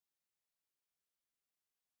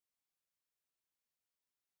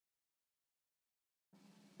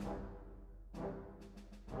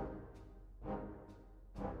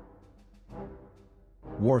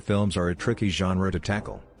War films are a tricky genre to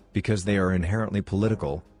tackle, because they are inherently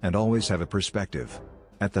political, and always have a perspective.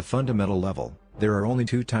 At the fundamental level, there are only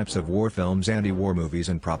two types of war films: anti-war movies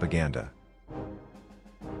and propaganda.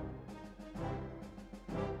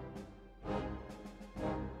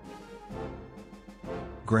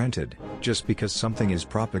 Granted, just because something is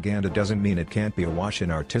propaganda doesn't mean it can't be awash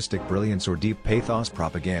in artistic brilliance or deep pathos.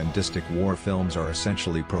 Propagandistic war films are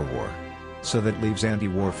essentially pro-war. So that leaves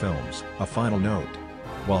anti-war films. A final note.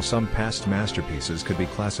 While some past masterpieces could be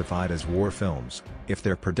classified as war films, if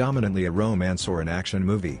they're predominantly a romance or an action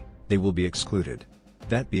movie, they will be excluded.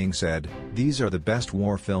 That being said, these are the best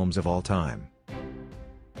war films of all time.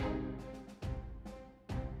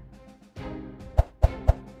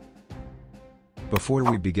 Before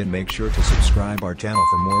we begin, make sure to subscribe our channel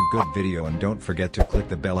for more good video and don't forget to click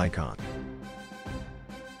the bell icon.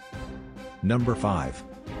 Number 5.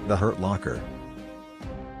 The Hurt Locker.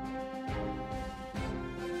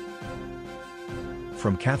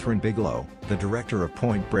 From Catherine Bigelow, the director of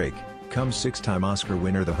Point Break, comes six-time Oscar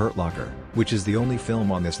winner The Hurt Locker, which is the only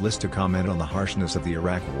film on this list to comment on the harshness of the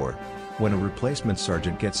Iraq War. When a replacement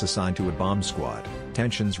sergeant gets assigned to a bomb squad,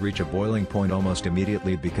 tensions reach a boiling point almost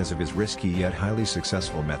immediately because of his risky yet highly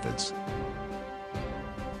successful methods.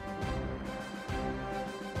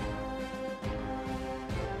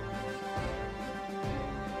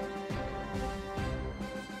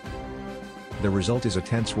 The result is a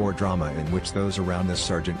tense war drama in which those around this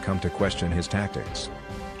sergeant come to question his tactics.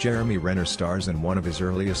 Jeremy Renner stars in one of his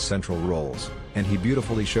earliest central roles, and he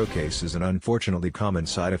beautifully showcases an unfortunately common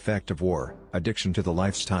side effect of war: addiction to the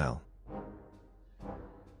lifestyle.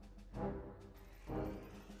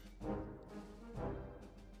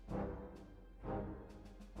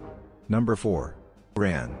 Number 4.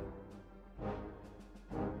 Ran.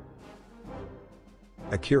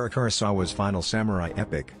 Akira Kurosawa's final samurai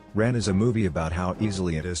epic, Ran, is a movie about how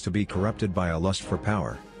easily it is to be corrupted by a lust for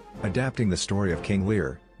power. Adapting the story of King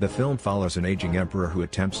Lear, the film follows an aging emperor who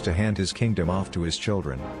attempts to hand his kingdom off to his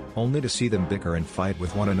children, only to see them bicker and fight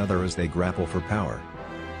with one another as they grapple for power.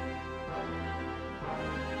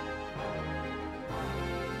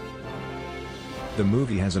 The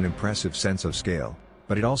movie has an impressive sense of scale,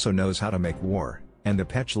 but it also knows how to make war, and the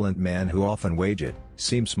petulant man who often wage it,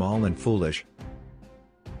 seem small and foolish.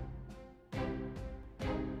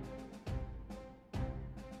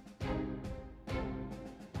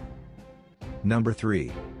 Number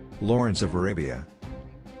 3. Lawrence of Arabia.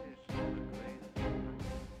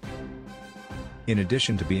 In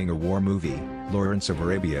addition to being a war movie, Lawrence of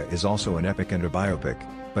Arabia is also an epic and a biopic,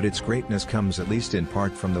 but its greatness comes at least in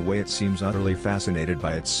part from the way it seems utterly fascinated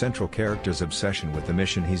by its central character's obsession with the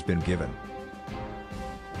mission he's been given.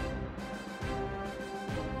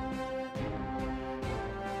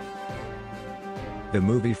 The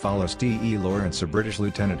movie follows D.E. Lawrence, a British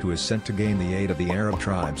lieutenant who is sent to gain the aid of the Arab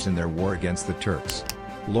tribes in their war against the Turks.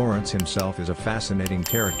 Lawrence himself is a fascinating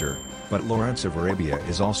character, but Lawrence of Arabia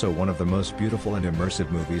is also one of the most beautiful and immersive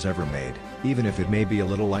movies ever made, even if it may be a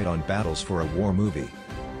little light on battles for a war movie.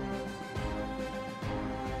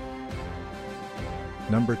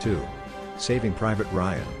 Number 2. Saving Private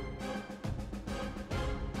Ryan.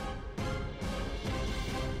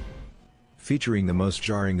 Featuring the most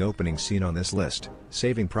jarring opening scene on this list,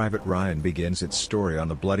 Saving Private Ryan begins its story on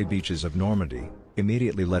the bloody beaches of Normandy,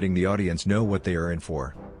 immediately letting the audience know what they are in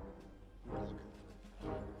for.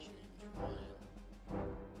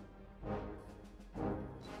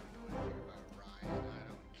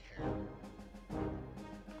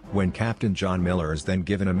 When Captain John Miller is then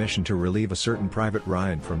given a mission to relieve a certain Private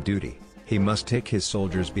Ryan from duty, he must take his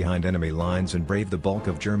soldiers behind enemy lines and brave the bulk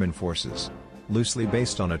of German forces. Loosely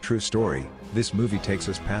based on a true story, this movie takes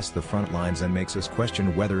us past the front lines and makes us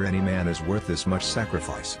question whether any man is worth this much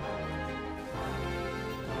sacrifice.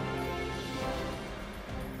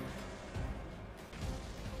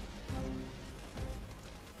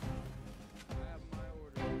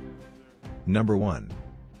 Number 1.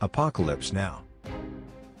 Apocalypse Now.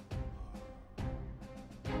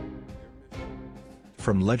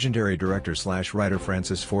 From legendary director/writer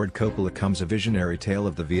Francis Ford Coppola comes a visionary tale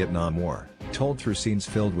of the Vietnam War, told through scenes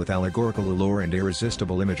filled with allegorical allure and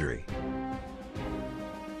irresistible imagery.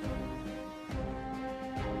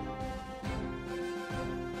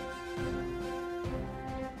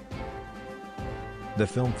 The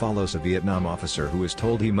film follows a Vietnam officer who is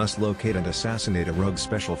told he must locate and assassinate a rogue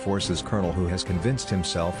special forces colonel who has convinced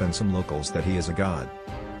himself and some locals that he is a god.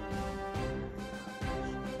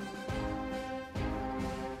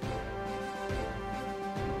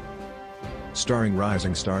 Starring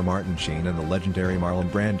rising star Martin Sheen and the legendary Marlon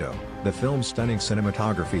Brando, the film's stunning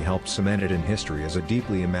cinematography helped cement it in history as a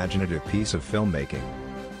deeply imaginative piece of filmmaking.